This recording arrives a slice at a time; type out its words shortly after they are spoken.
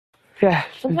Yeah.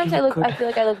 Sometimes I feel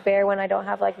like I look bare when I don't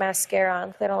have like mascara on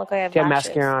because I don't look like I have Do you have lashes.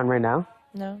 mascara on right now?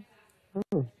 No.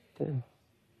 Oh, damn.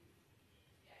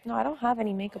 No, I don't have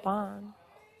any makeup on.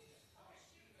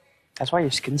 That's why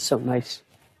your skin's so nice.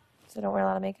 So I don't wear a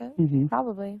lot of makeup? Mm-hmm.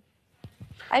 Probably.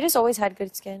 I just always had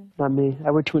good skin. Not me.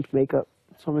 I wear too much makeup,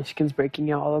 so my skin's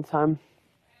breaking out all the time.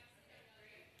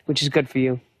 Which is good for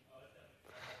you.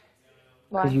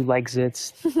 Why? Because you like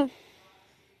zits.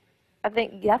 I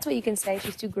think that's what you can say.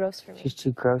 She's too gross for me. She's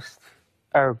too gross.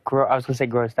 Or, I was going to say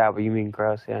grossed out, but you mean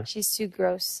gross, yeah. She's too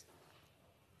gross.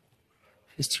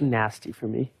 She's too nasty for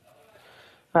me.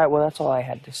 All right, well, that's all I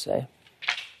had to say.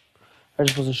 I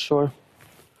just wasn't sure.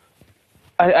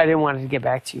 I didn't want to get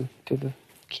back to you through the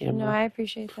camera. No, I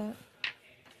appreciate that.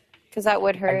 Because that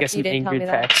would hurt I'd get if you some didn't tell angry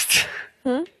me text.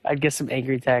 that. I'd get some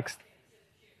angry text.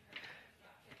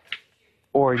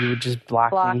 Or you would just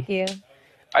block me. You.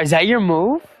 Is that your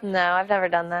move? No, I've never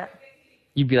done that.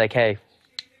 You'd be like, hey,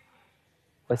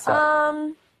 what's up?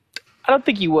 I don't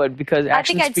think you would, because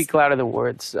actions speak louder than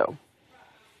words, so.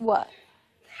 What?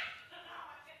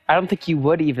 I don't think you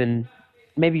would even.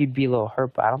 Maybe you'd be a little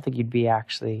hurt, but I don't think you'd be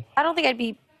actually. I don't think I'd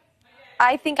be.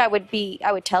 I think I would be.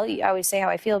 I would tell you. I would say how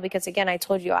I feel because, again, I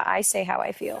told you I say how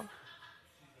I feel.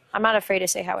 I'm not afraid to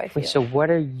say how I feel. Wait, so what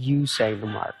are you saying to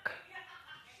Mark?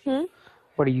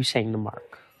 What are you saying to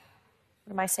Mark?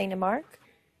 What am I saying to Mark?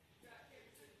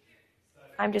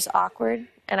 I'm just awkward,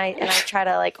 and I try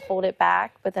to like hold it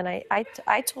back. But then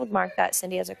I told Mark that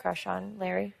Cindy has a crush on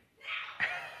Larry.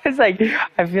 It's like,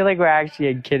 I feel like we're actually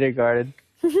in kindergarten.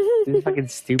 This is fucking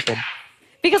stupid.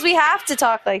 Because we have to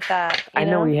talk like that. I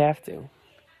know we have to.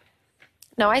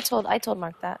 No, I told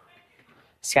Mark that.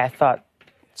 See, I thought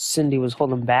Cindy was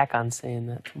holding back on saying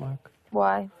that to Mark.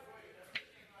 Why?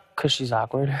 Because she's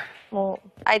awkward. Well,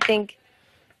 I think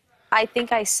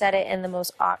I said it in the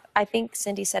most. I think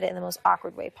Cindy said it in the most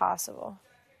awkward way possible.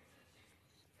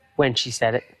 When she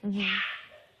said it. All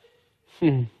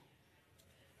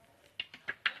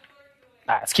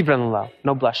right, let's keep it on the low.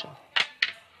 No blushing.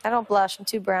 I don't blush. I'm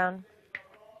too brown.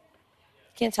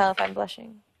 Can't tell if I'm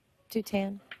blushing. Too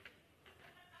tan.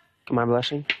 Am I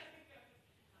blushing?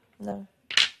 No.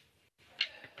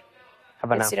 How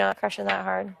about now? You're not crushing that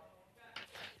hard.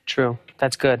 True.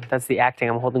 That's good. That's the acting.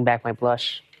 I'm holding back my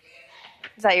blush.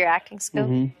 Is that your acting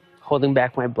skill? Holding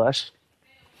back my blush.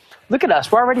 Look at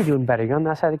us. We're already doing better. You're on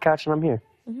that side of the couch and I'm here.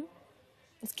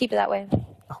 Let's keep it that way.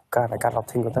 Oh, God. I got all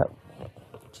tingled up.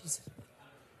 Jesus.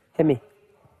 Hit me.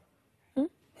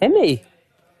 Hit me.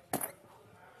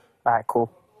 All right,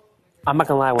 cool. I'm not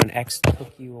going to lie. When X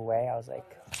took you away, I was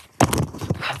like,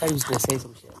 I thought he was going to say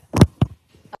some shit.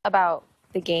 About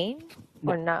the game?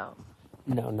 Or no?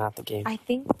 No, not the game. I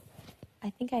think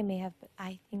I may have.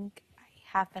 I think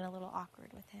I have been a little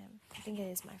awkward with him. I think it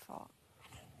is my fault.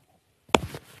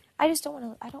 I just don't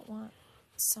want to. I don't want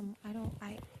some.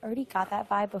 I already got that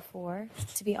vibe before.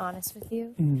 To be honest with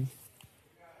you,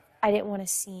 I didn't want to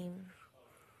seem,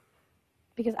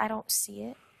 because I don't see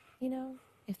it. You know,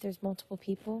 if there's multiple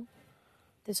people,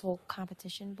 this whole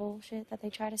competition bullshit that they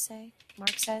try to say.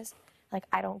 Mark says, like,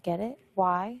 I don't get it.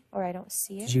 Why? Or I don't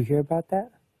see it. Did you hear about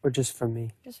that? Or just from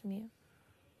me? Just from you.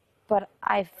 But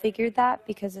I figured that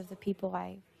because of the people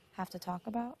I have to talk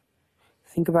about.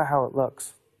 Think about how it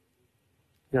looks.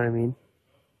 You know what I mean?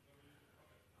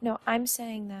 No, I'm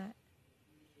saying that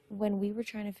when we were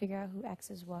trying to figure out who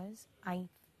X's was,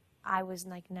 I was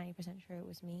like 90% sure it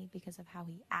was me because of how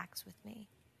he acts with me.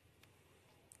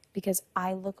 Because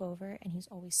I look over and he's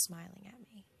always smiling at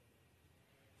me.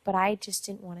 But I just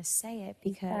didn't want to say it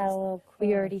because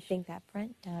we already think that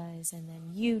Brent does, and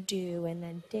then you do, and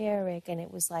then Derek, and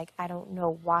it was like, I don't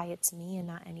know why it's me and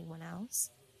not anyone else.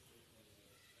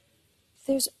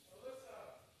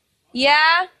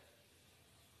 Yeah?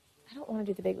 I don't want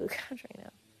to do the big blue couch right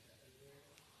now.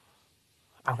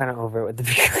 I'm kind of over it with the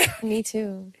video. Me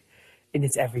too. And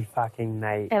it's every fucking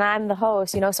night. And I'm the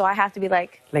host, you know, so I have to be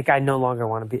like... Like, I no longer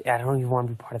want to be... I don't even want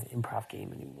to be part of the improv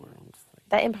game anymore.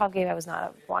 That improv game I was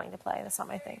not wanting to play. That's not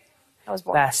my thing. I was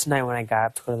bored. Last night when I got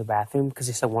up to go to the bathroom, because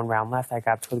they said one round left, I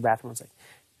got up to go to the bathroom. I was like...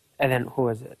 And then, who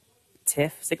was it?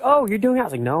 Tiff? It's like, oh, you're doing it? I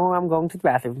was like, no, I'm going to the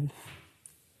bathroom.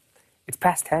 It's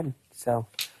past 10, so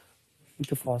you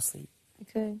could fall asleep. You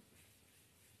could.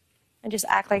 And just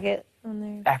act like it on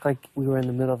there. Act like we were in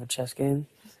the middle of a chess game.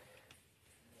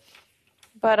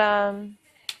 But,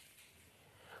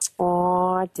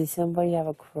 Aw, did somebody have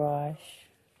a crush?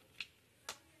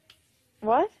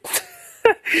 What?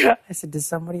 I said, does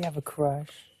somebody have a crush?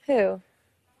 Who?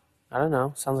 I don't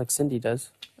know. Sounds like Cindy does.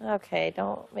 Okay,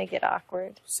 don't make it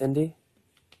awkward. Cindy?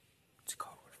 It's a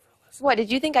code word for Alyssa. What,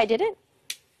 did you think I didn't?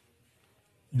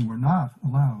 You were not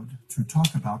allowed to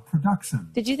talk about production.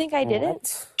 Did you think I did it?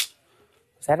 What?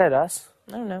 Was that at us?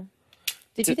 I don't know.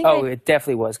 Did you think Oh, it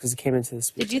definitely was because it came into the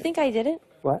speaker. Did you think I did it?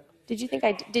 What? Did you think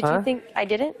I did Huh? you think I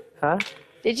didn't? Huh?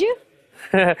 Did you?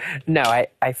 No,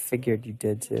 I figured you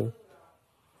did too.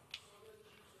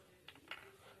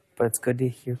 But it's good to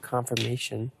hear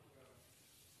confirmation.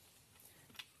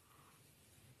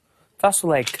 It's also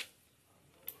like,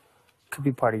 could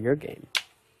be part of your game.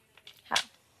 How?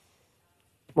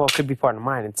 Well, it could be part of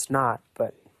mine. It's not,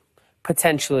 but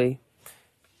potentially,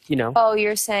 you know. Oh,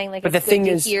 you're saying like But it's the thing good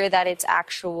to is- hear that it's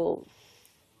actual.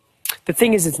 The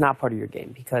thing is, it's not part of your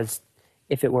game because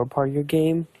if it were part of your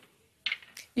game,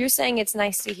 You're saying it's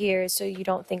nice to hear, so you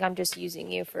don't think I'm just using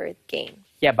you for a game.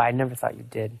 yeah, but I never thought you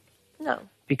did No,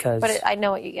 because but I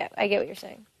know what you get. I get what you're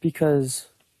saying. because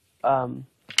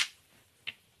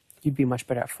you'd be much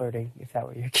better at flirting if that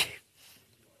were your game.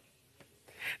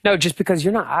 No, just because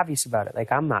you're not obvious about it.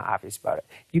 Like I'm not obvious about it.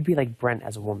 You'd be like Brent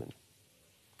as a woman.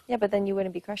 Yeah, but then you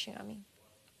wouldn't be crushing on me.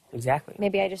 Exactly.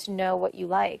 Maybe I just know what you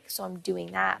like, so I'm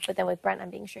doing that. But then with Brent, I'm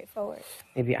being straightforward.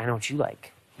 Maybe I know what you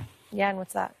like. Yeah, and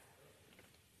what's that?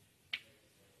 I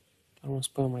don't want to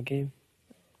spoil my game.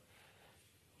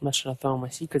 I'm not trying to throw all my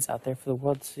secrets out there for the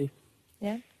world to see.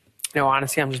 Yeah? No,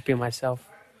 honestly, I'm just being myself.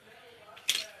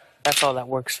 That's all that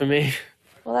works for me.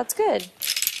 Well, that's good.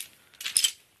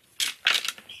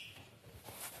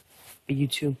 But you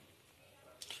too.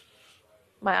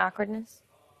 My awkwardness.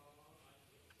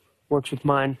 Works with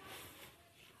mine.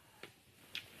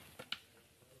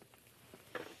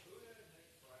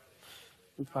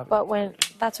 But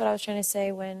that's what I was trying to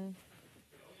say when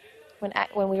we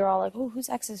were all like, oh, who's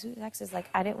exes? Like,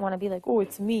 I didn't want to be like, oh,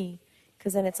 it's me.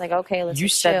 Because then it's like, okay, let's You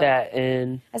just said chill. that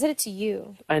and I said it to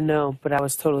you. I know, but I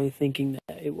was totally thinking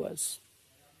that it was.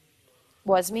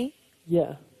 Was me?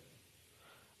 Yeah.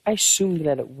 I assumed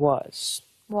that it was.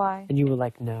 Why? And you were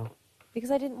like, no.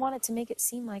 Because I didn't want it to make it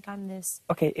seem like I'm this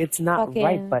Okay, it's not Fucking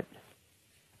right, but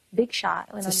big shot.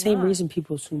 When it's the I'm same not. reason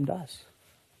people assumed us.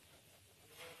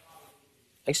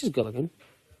 X is good looking.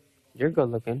 You're good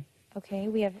looking. Okay,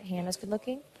 we have Hannah's good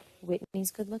looking.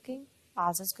 Whitney's good looking.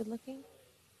 Oz's good looking.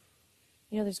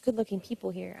 You know, there's good looking people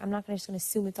here. I'm not just going to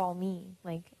assume it's all me.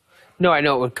 Like, No, I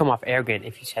know it would come off arrogant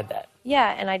if you said that.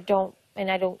 yeah, and I don't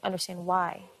understand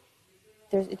why.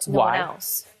 It's no Why? one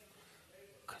else.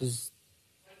 Because,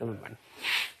 never mind.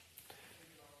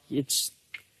 It's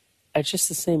just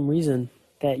the same reason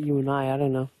that you and I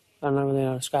don't know. I don't really know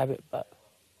how to describe it, but.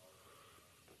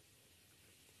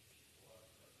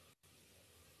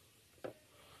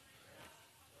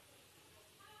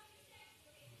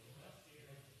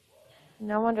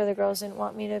 No wonder the girls didn't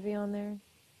want me to be on their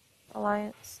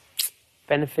alliance.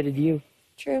 Benefited you.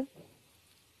 True.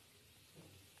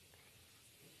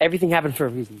 Everything happened for a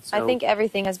reason. So I think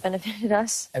everything has benefited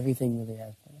us. everything really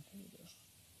has benefited us.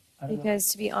 I don't know. Because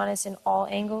to be honest, in all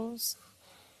angles,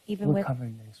 We're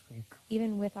covering next week.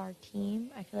 even with our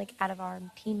team, I feel like out of our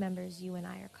team members, you and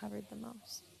I are covered the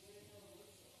most.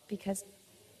 Because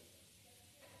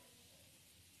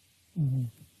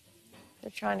they're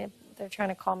trying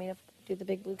to call me to do the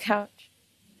big blue couch.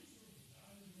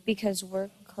 Because we're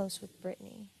close with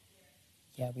Brittany.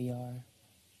 Yeah, we are.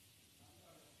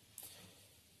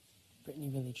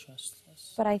 Brittany really trusts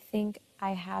us. But I think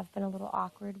I have been a little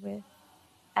awkward with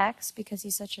X because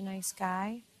he's such a nice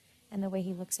guy. And the way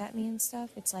he looks at me and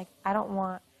stuff, it's like, I don't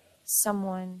want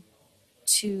someone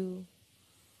to...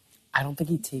 I don't think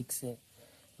he takes it.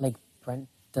 Like, Brent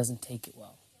doesn't take it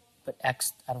well. But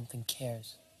X, I don't think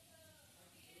cares.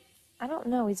 I don't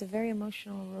know. He's a very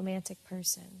emotional, romantic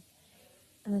person.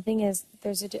 And the thing is,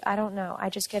 I don't know.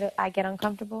 I get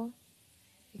uncomfortable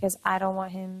because I don't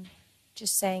want him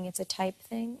just saying it's a type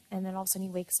thing. And then all of a sudden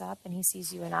he wakes up and he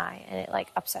sees you and I, and it like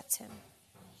upsets him.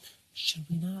 Should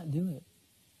we not do it?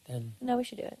 Then No, we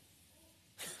should do it.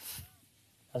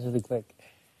 that was really quick.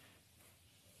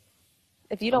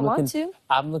 If you don't want to.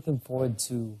 I'm looking forward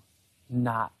to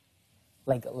not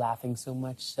like laughing so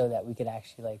much so that we could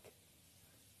actually like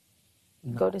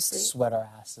Go not to sleep. sweat our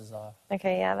asses off.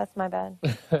 Okay, yeah, that's my bad.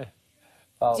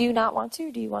 Well, Do you not want to?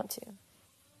 Or do you want to?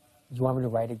 you want me to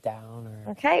write it down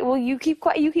or? Okay, well, you keep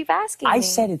asking me. I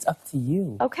said it's up to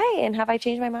you. Okay, and have I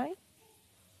changed my mind?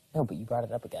 No, but you brought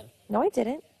it up again. No, I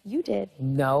didn't. You did.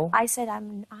 No. I said I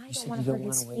don't said want you to don't hurt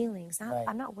his wanna wait. feelings. Right.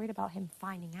 I'm not worried about him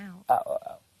finding out. Oh.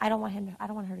 I don't want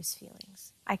to hurt his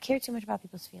feelings. I care too much about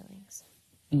people's feelings.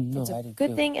 No, It's a I do good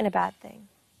too. thing and a bad thing.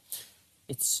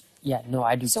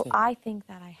 I do So too. I think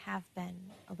that I have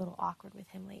been a little awkward with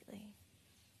him lately.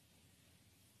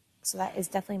 So that is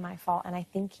definitely my fault, and I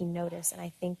think he noticed, and I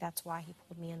think that's why he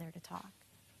pulled me in there to talk.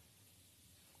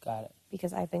 Got it.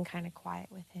 because I've been kind of quiet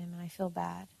with him, and I feel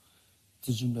bad.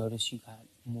 Did you notice you got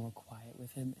more quiet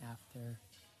with him after?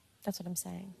 That's what I'm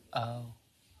saying. Oh.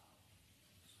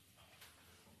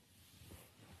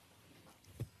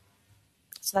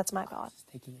 So that's my bad. Just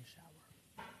taking a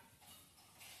shower.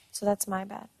 So that's my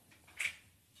bad.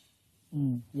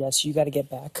 Yes, you got to get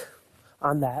back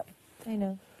on that. I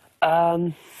know.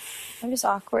 Um, I'm just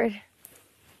awkward.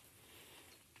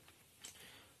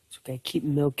 It's okay. Keep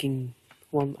milking.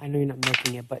 Well, I know you're not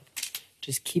milking it, but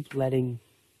just keep letting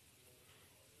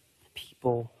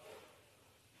people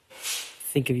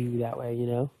think of you that way, you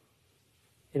know?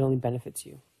 It only benefits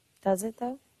you. Does it,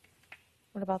 though?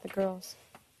 What about the girls?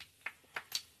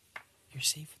 You're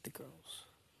safe with the girls.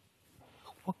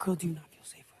 What girl do you not feel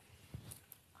safe with?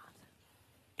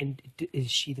 And is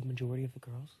she the majority of the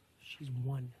girls? She's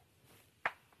one.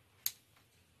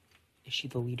 Is she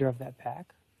the leader of that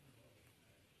pack?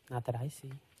 Not that I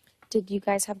see. Did you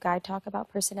guys have guy talk about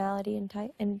personality and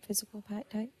type and physical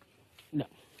type? No.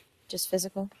 Just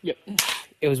physical? Yep.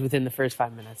 It was within the first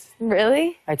 5 minutes.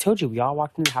 Really? I told you, we all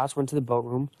walked in the house, went to the boat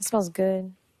room. It smells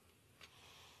good.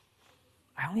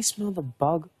 I only smell the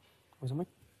bug. Was it my?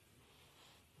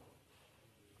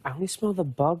 I only smell the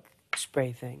bug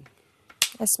spray thing.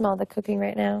 I smell the cooking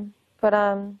right now. But,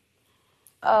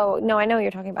 oh, no, I know what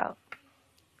you're talking about.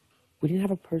 We didn't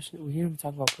have we didn't have to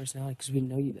talk about personality because we didn't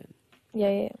know you then.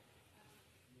 Yeah.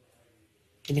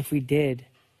 And if we did,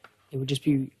 it would just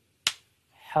be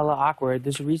hella awkward.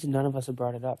 There's a reason none of us have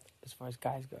brought it up as far as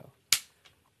guys go.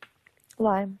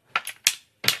 Why?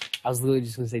 I was literally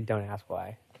just going to say, don't ask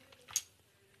why.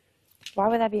 Why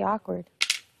would that be awkward?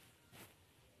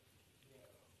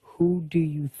 Who do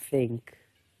you think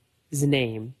his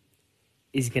name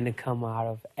is going to come out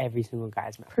of every single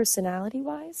guy's mouth?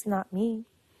 Personality-wise? Not me.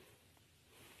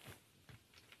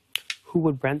 Who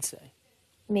would Brent say?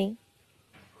 Me.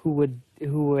 Who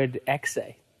would X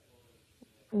say?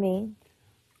 Me.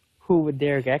 Who would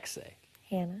Derek X say?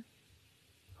 Hannah.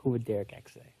 Who would Derek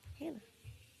X say? Hannah.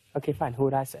 Okay, fine. Who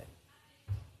would I say?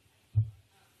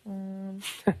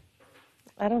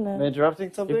 I don't Am I know.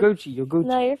 interrupting something? You're Gucci. You're Gucci.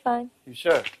 No, you're fine. You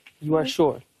sure? You are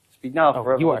sure. Speak now, Oh,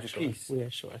 forever you are hold your sure. peace. We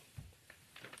are sure.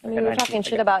 I mean, we were talking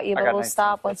shit about you, but we'll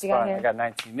stop once you got I here. got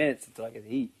 19 minutes until I get to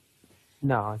eat.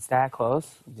 No, it's that close.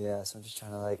 Yeah, so I'm just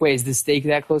trying to like. Wait, is the steak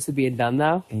that close to being done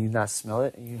now? Can you not smell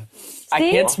it? You... I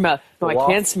See? can't smell. No, I Wow.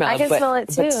 can't smell. I can but, smell it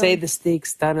But too. say the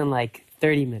steak's done in like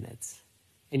 30 minutes,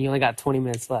 and you only got 20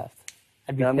 minutes left.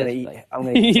 I'd be I'm gonna pissed, eat. like, I'm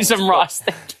gonna eat eat so some much raw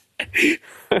steak.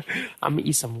 I'm gonna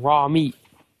eat some raw meat.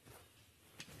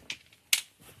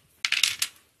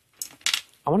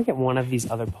 I want to get one of these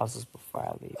other puzzles before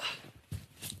I leave.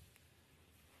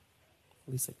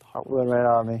 At least like the heart Went one. right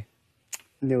on me.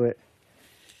 Knew it.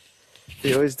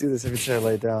 They always do this every time I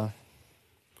lay down.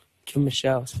 Give him a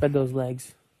show. Spread those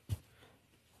legs.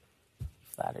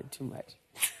 Flattered too much.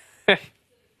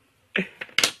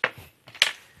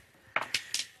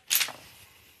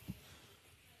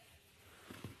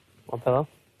 One pillow?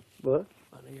 What?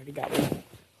 Oh, no, you already got one.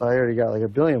 I already got like a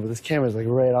billion, but this camera's like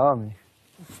right on me.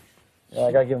 Yeah,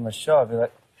 I gotta give him a show. I'll be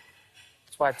like,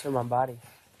 That's why I turned my body.